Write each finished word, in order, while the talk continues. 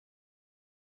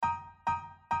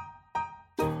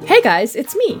Hey guys,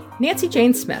 it's me, Nancy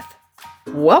Jane Smith.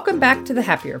 Welcome back to The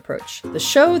Happier Approach, the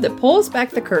show that pulls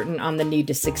back the curtain on the need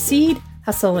to succeed,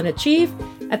 hustle, and achieve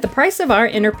at the price of our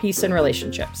inner peace and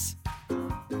relationships.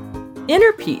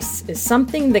 Inner peace is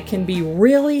something that can be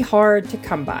really hard to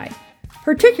come by,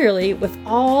 particularly with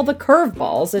all the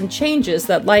curveballs and changes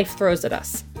that life throws at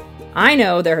us. I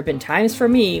know there have been times for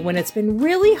me when it's been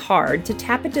really hard to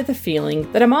tap into the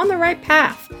feeling that I'm on the right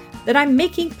path, that I'm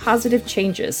making positive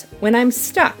changes when I'm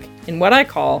stuck in what I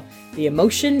call the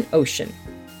emotion ocean.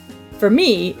 For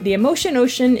me, the emotion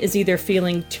ocean is either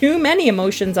feeling too many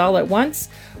emotions all at once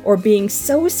or being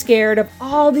so scared of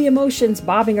all the emotions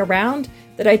bobbing around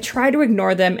that I try to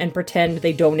ignore them and pretend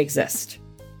they don't exist.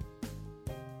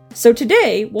 So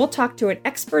today, we'll talk to an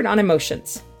expert on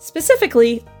emotions,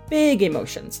 specifically big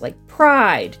emotions like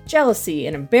pride, jealousy,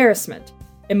 and embarrassment.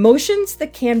 Emotions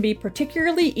that can be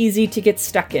particularly easy to get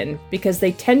stuck in because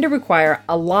they tend to require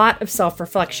a lot of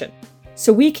self-reflection,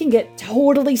 so we can get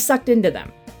totally sucked into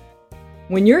them.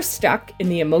 When you're stuck in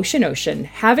the emotion ocean,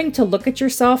 having to look at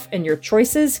yourself and your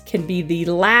choices can be the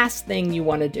last thing you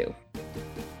want to do.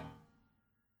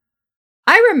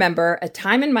 I remember a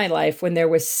time in my life when there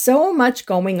was so much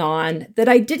going on that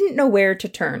I didn't know where to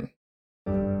turn.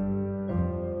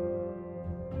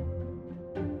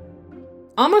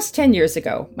 Almost 10 years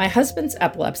ago, my husband's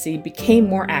epilepsy became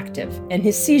more active and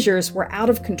his seizures were out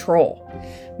of control.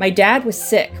 My dad was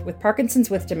sick with Parkinson's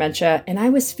with dementia, and I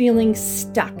was feeling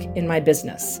stuck in my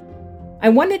business. I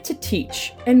wanted to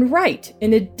teach and write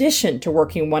in addition to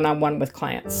working one-on-one with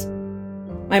clients.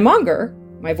 My monger,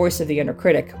 my voice of the inner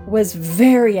critic, was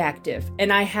very active,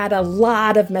 and I had a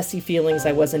lot of messy feelings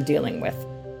I wasn't dealing with.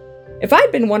 If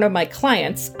I'd been one of my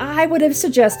clients, I would have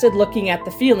suggested looking at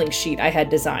the feeling sheet I had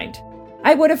designed.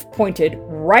 I would have pointed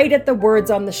right at the words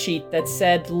on the sheet that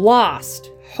said lost,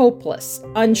 hopeless,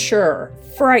 unsure,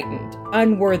 frightened,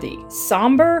 unworthy,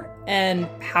 somber, and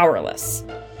powerless.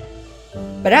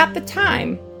 But at the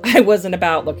time, I wasn't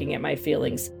about looking at my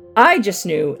feelings. I just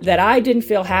knew that I didn't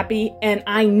feel happy and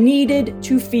I needed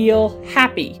to feel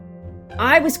happy.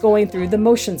 I was going through the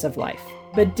motions of life,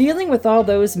 but dealing with all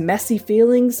those messy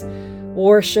feelings,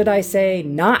 or should I say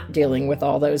not dealing with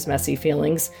all those messy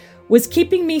feelings, was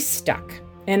keeping me stuck,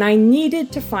 and I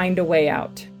needed to find a way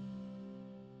out.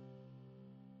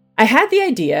 I had the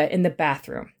idea in the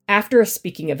bathroom after a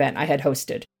speaking event I had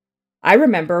hosted. I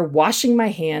remember washing my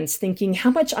hands thinking how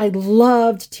much I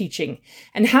loved teaching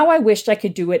and how I wished I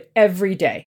could do it every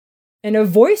day. And a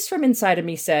voice from inside of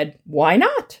me said, "Why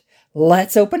not?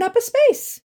 Let's open up a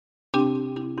space."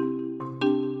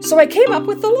 So I came up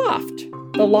with the Loft.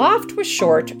 The Loft was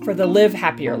short for the Live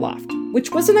Happier Loft,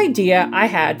 which was an idea I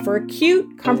had for a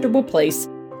cute, comfortable place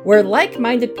where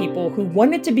like-minded people who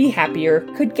wanted to be happier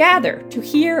could gather to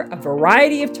hear a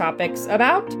variety of topics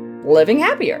about living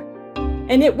happier.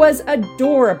 And it was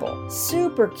adorable,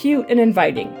 super cute, and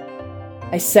inviting.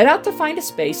 I set out to find a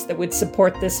space that would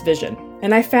support this vision,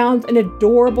 and I found an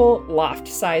adorable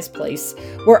loft-sized place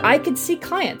where I could see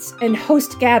clients and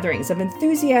host gatherings of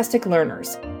enthusiastic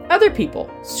learners, other people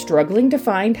struggling to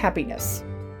find happiness.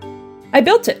 I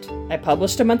built it. I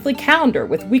published a monthly calendar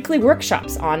with weekly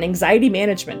workshops on anxiety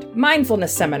management,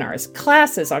 mindfulness seminars,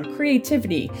 classes on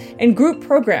creativity, and group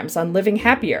programs on living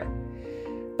happier.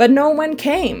 But no one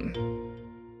came.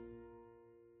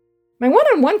 My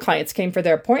one-on-one clients came for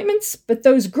their appointments, but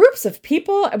those groups of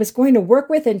people I was going to work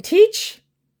with and teach,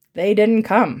 they didn't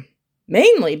come.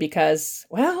 Mainly because,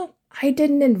 well, I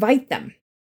didn't invite them.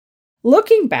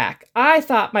 Looking back, I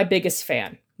thought my biggest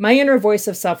fan, my inner voice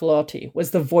of self-loyalty, was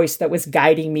the voice that was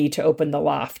guiding me to open the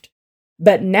Loft.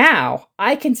 But now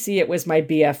I can see it was my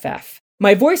BFF,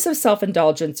 my voice of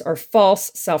self-indulgence or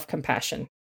false self-compassion.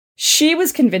 She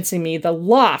was convincing me the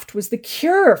Loft was the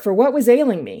cure for what was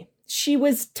ailing me. She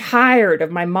was tired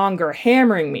of my monger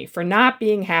hammering me for not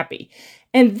being happy.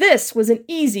 And this was an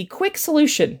easy, quick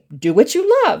solution. Do what you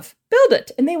love, build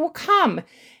it, and they will come,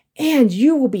 and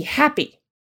you will be happy.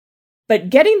 But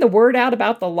getting the word out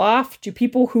about the Loft to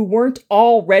people who weren't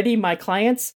already my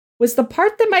clients was the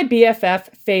part that my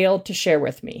BFF failed to share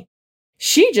with me.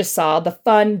 She just saw the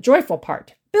fun, joyful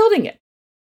part, building it.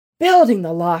 Building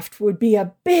the Loft would be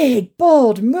a big,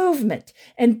 bold movement,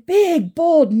 and big,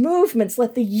 bold movements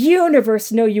let the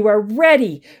universe know you are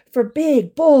ready for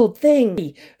big, bold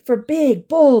things,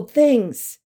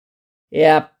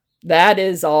 Yep, that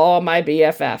is all my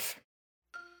BFF.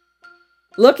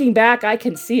 Looking back, I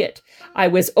can see it. I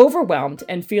was overwhelmed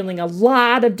and feeling a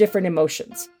lot of different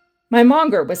emotions. My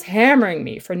monger was hammering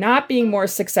me for not being more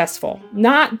successful,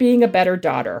 not being a better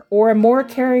daughter, or a more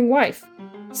caring wife.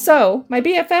 So my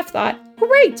BFF thought,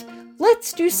 great,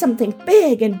 Let's do something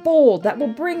big and bold that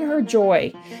will bring her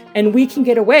joy, and we can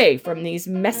get away from these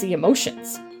messy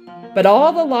emotions. But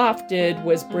all the loft did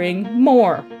was bring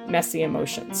more messy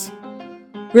emotions.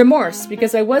 Remorse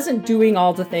because I wasn't doing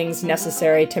all the things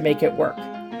necessary to make it work.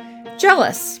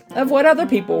 Jealous of what other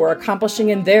people were accomplishing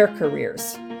in their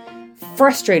careers.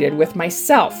 Frustrated with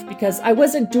myself because I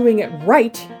wasn't doing it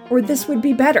right or this would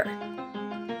be better.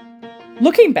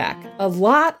 Looking back, a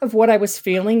lot of what I was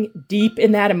feeling deep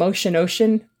in that emotion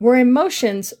ocean were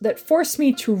emotions that forced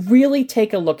me to really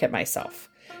take a look at myself,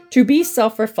 to be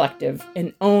self-reflective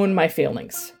and own my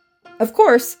feelings. Of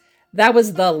course, that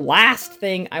was the last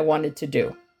thing I wanted to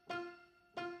do.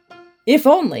 If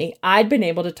only I'd been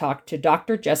able to talk to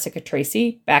Dr. Jessica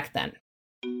Tracy back then.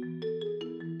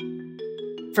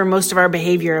 For most of our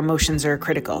behavior, emotions are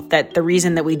critical. That the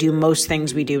reason that we do most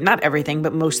things we do, not everything,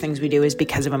 but most things we do is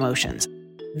because of emotions.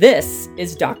 This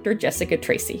is Dr. Jessica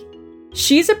Tracy.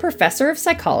 She's a professor of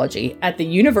psychology at the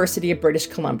University of British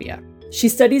Columbia. She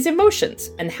studies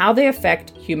emotions and how they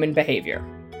affect human behavior.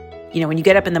 You know, when you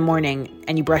get up in the morning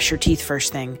and you brush your teeth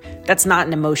first thing, that's not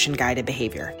an emotion-guided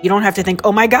behavior. You don't have to think,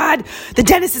 oh my God, the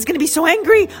dentist is going to be so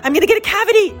angry, I'm going to get a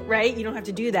cavity, right? You don't have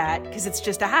to do that because it's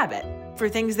just a habit. For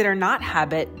things that are not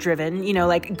habit-driven, you know,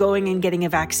 like going and getting a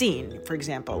vaccine, for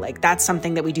example, like that's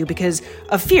something that we do because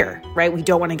of fear, right? We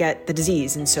don't want to get the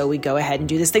disease. And so we go ahead and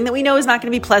do this thing that we know is not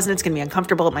going to be pleasant, it's going to be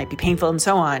uncomfortable, it might be painful and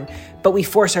so on. But we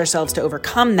force ourselves to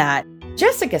overcome that.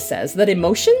 Jessica says that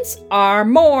emotions are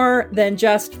more than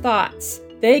just thoughts.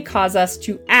 They cause us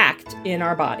to act in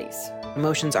our bodies.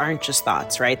 Emotions aren't just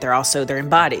thoughts, right? They're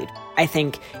embodied. I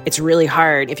think it's really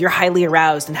hard if you're highly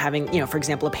aroused and having, you know, for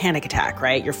example, a panic attack,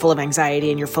 right? You're full of anxiety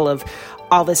and you're full of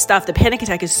all this stuff. The panic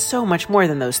attack is so much more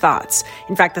than those thoughts.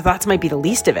 In fact, the thoughts might be the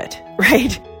least of it,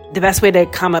 right? The best way to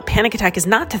calm a panic attack is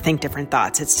not to think different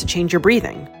thoughts. It's to change your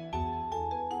breathing.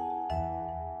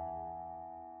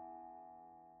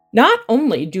 Not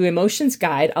only do emotions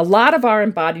guide a lot of our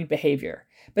embodied behavior,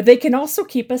 but they can also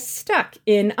keep us stuck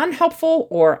in unhelpful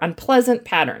or unpleasant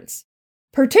patterns,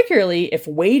 particularly if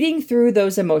wading through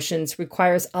those emotions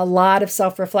requires a lot of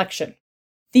self-reflection.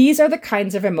 These are the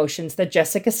kinds of emotions that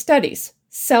Jessica studies,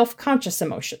 self-conscious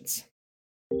emotions.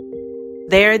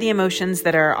 They're the emotions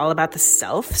that are all about the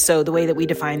self. So the way that we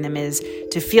define them is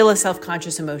to feel a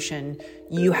self-conscious emotion,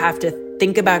 you have to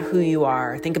think about who you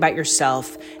are, think about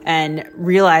yourself, and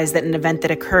realize that an event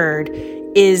that occurred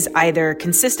is either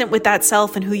consistent with that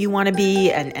self and who you want to be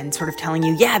and sort of telling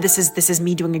you, yeah, this is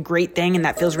me doing a great thing and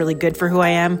that feels really good for who I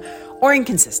am, or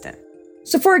inconsistent.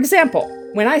 So for example,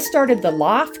 when I started the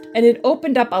loft and it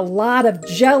opened up a lot of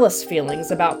jealous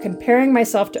feelings about comparing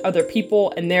myself to other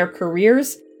people and their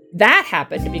careers, that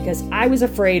happened because I was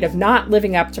afraid of not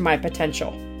living up to my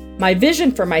potential. My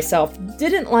vision for myself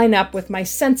didn't line up with my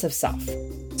sense of self.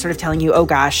 Sort of telling you, oh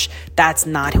gosh, that's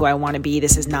not who I want to be.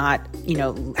 This is not,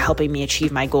 helping me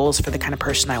achieve my goals for the kind of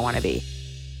person I want to be.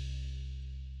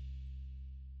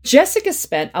 Jessica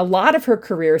spent a lot of her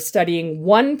career studying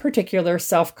one particular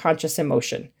self-conscious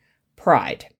emotion,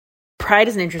 pride. Pride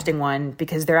is an interesting one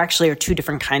because there actually are two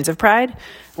different kinds of pride.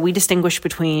 We distinguish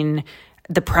between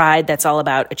the pride that's all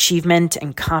about achievement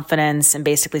and confidence and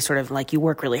basically sort of like you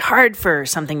work really hard for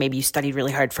something. Maybe you studied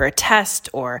really hard for a test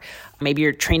or maybe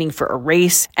you're training for a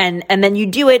race and then you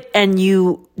do it and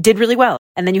you did really well.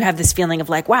 And then you have this feeling of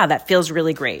like, wow, that feels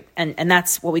really great. And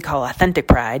that's what we call authentic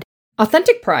pride.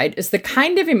 Authentic pride is the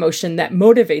kind of emotion that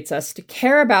motivates us to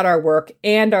care about our work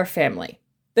and our family,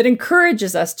 that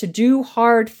encourages us to do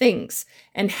hard things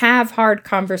and have hard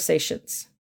conversations.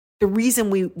 The reason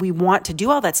we want to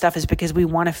do all that stuff is because we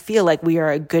want to feel like we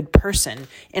are a good person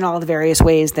in all the various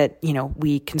ways that,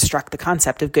 we construct the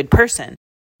concept of good person.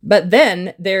 But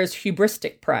then there's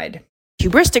hubristic pride.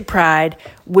 Hubristic pride,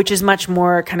 which is much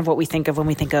more kind of what we think of when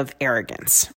we think of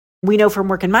arrogance. We know from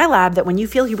work in my lab that when you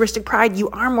feel hubristic pride, you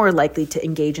are more likely to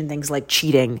engage in things like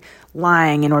cheating,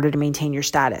 lying in order to maintain your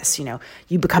status.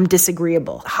 You become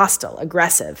disagreeable, hostile,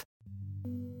 aggressive.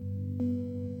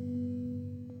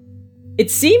 It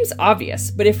seems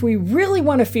obvious, but if we really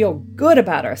want to feel good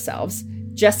about ourselves,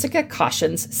 Jessica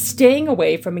cautions staying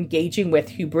away from engaging with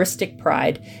hubristic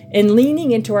pride and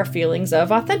leaning into our feelings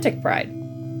of authentic pride.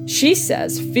 She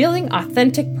says feeling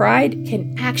authentic pride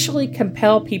can actually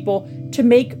compel people to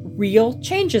make real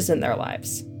changes in their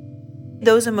lives.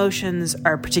 Those emotions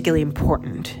are particularly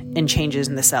important in changes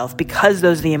in the self because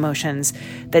those are the emotions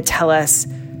that tell us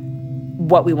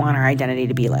what we want our identity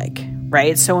to be like.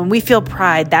 Right? So when we feel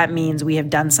pride, that means we have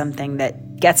done something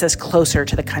that gets us closer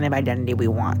to the kind of identity we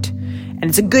want. And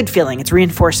it's a good feeling. It's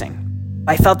reinforcing.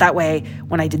 I felt that way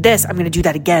when I did this. I'm going to do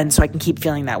that again so I can keep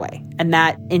feeling that way. And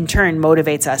that in turn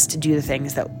motivates us to do the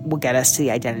things that will get us to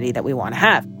the identity that we want to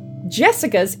have.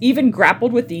 Jessica's even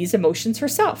grappled with these emotions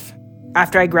herself.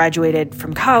 After I graduated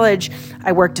from college,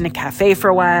 I worked in a cafe for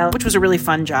a while, which was a really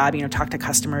fun job, talk to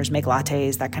customers, make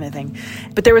lattes, that kind of thing.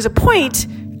 But there was a point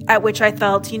at which I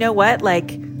felt, you know what,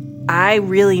 I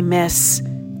really miss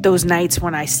those nights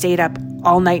when I stayed up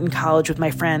all night in college with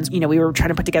my friends. We were trying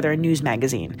to put together a news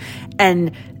magazine.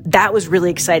 And that was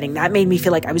really exciting. That made me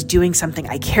feel like I was doing something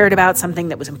I cared about, something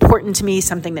that was important to me,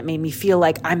 something that made me feel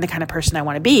like I'm the kind of person I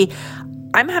want to be.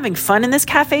 I'm having fun in this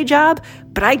cafe job,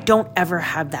 but I don't ever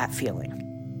have that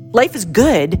feeling. Life is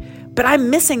good, but I'm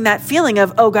missing that feeling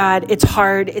of, oh God, it's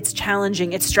hard, it's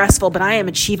challenging, it's stressful, but I am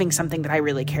achieving something that I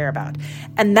really care about.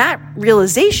 And that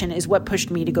realization is what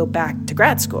pushed me to go back to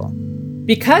grad school.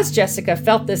 Because Jessica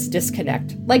felt this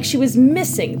disconnect, like she was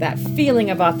missing that feeling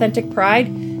of authentic pride,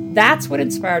 that's what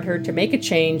inspired her to make a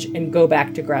change and go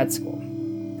back to grad school.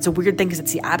 It's a weird thing because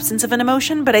it's the absence of an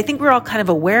emotion, but I think we're all kind of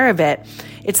aware of it.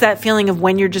 It's that feeling of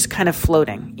when you're just kind of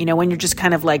floating, when you're just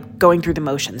kind of going through the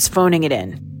motions, phoning it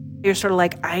in. You're sort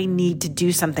of I need to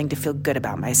do something to feel good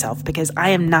about myself because I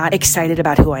am not excited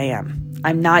about who I am.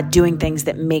 I'm not doing things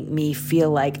that make me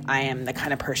feel like I am the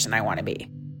kind of person I want to be.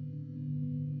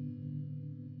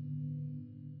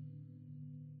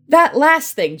 That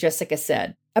last thing Jessica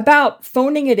said about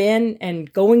phoning it in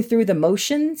and going through the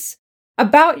motions,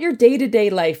 about your day-to-day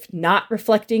life not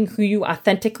reflecting who you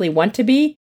authentically want to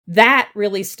be, that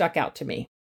really stuck out to me.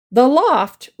 The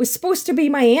loft was supposed to be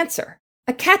my answer,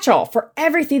 a catch-all for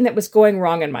everything that was going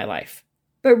wrong in my life.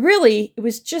 But really, it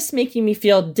was just making me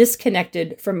feel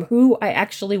disconnected from who I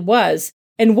actually was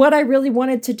and what I really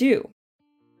wanted to do.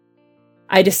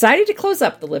 I decided to close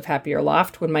up the Live Happier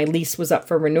loft when my lease was up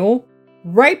for renewal.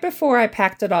 Right before I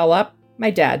packed it all up, my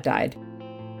dad died.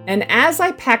 And as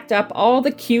I packed up all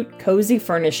the cute, cozy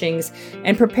furnishings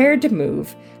and prepared to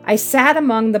move, I sat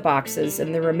among the boxes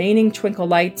and the remaining twinkle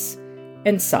lights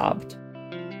and sobbed.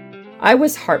 I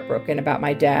was heartbroken about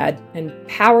my dad and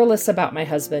powerless about my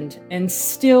husband and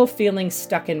still feeling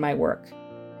stuck in my work.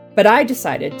 But I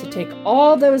decided to take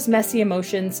all those messy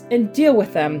emotions and deal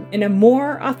with them in a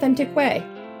more authentic way.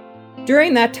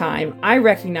 During that time, I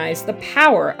recognized the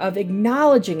power of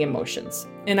acknowledging emotions,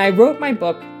 and I wrote my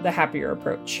book, The Happier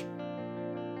Approach.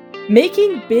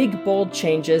 Making big, bold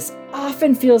changes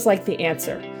often feels like the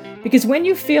answer, because when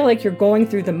you feel like you're going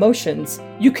through the motions,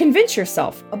 you convince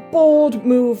yourself a bold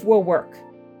move will work.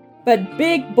 But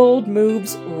big, bold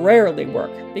moves rarely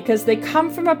work because they come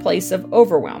from a place of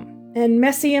overwhelm and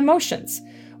messy emotions,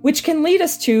 which can lead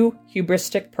us to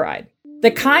hubristic pride.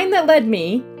 The kind that led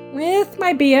me, with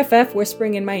my BFF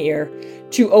whispering in my ear,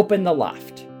 to open the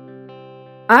loft.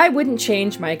 I wouldn't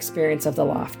change my experience of the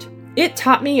loft. It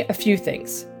taught me a few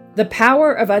things. The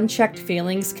power of unchecked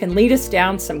feelings can lead us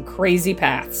down some crazy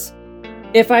paths.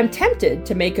 If I'm tempted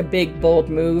to make a big, bold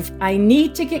move, I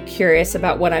need to get curious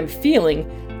about what I'm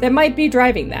feeling that might be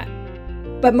driving that.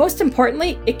 But most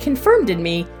importantly, it confirmed in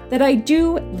me that I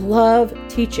do love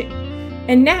teaching.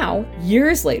 And now,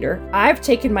 years later, I've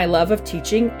taken my love of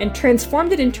teaching and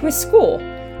transformed it into a school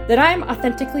that I'm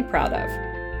authentically proud of.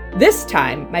 This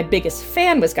time, my biggest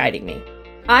fan was guiding me.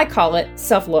 I call it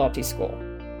Self-Loyalty School.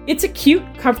 It's a cute,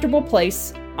 comfortable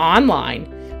place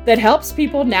online that helps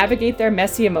people navigate their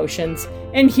messy emotions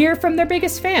and hear from their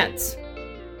biggest fans.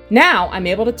 Now, I'm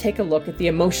able to take a look at the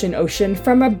emotion ocean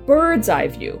from a bird's eye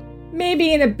view,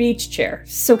 maybe in a beach chair,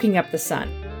 soaking up the sun.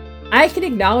 I can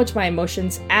acknowledge my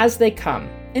emotions as they come,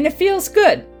 and it feels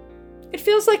good. It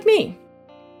feels like me.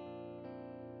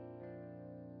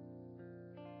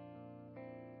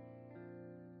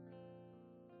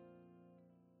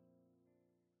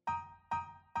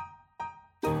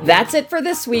 That's it for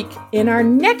this week. In our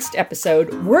next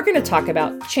episode, we're going to talk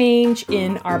about change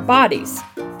in our bodies.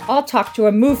 I'll talk to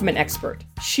a movement expert.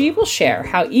 She will share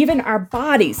how even our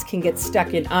bodies can get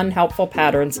stuck in unhelpful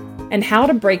patterns and how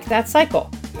to break that cycle.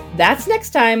 That's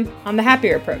next time on The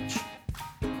Happier Approach.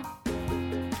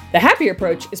 The Happier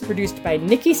Approach is produced by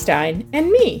Nikki Stein and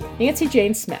me, Nancy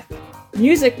Jane Smith.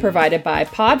 Music provided by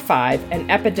Pod5 and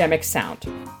Epidemic Sound.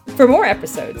 For more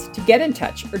episodes, to get in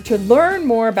touch, or to learn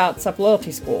more about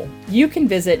Self-Loyalty School, you can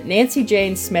visit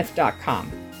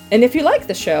nancyjanesmith.com. And if you like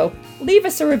the show, leave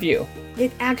us a review.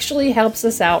 It actually helps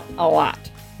us out a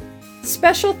lot.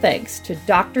 Special thanks to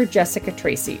Dr. Jessica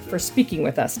Tracy for speaking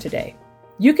with us today.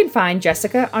 You can find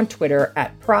Jessica on Twitter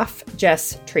at Prof.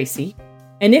 Jess Tracy.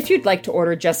 And if you'd like to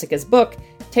order Jessica's book,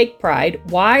 Take Pride,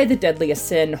 Why the Deadliest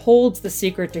Sin Holds the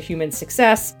Secret to Human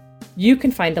Success, you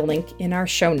can find a link in our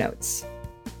show notes.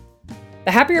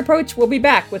 The Happier Approach will be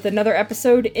back with another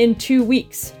episode in 2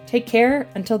 weeks. Take care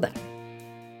until then.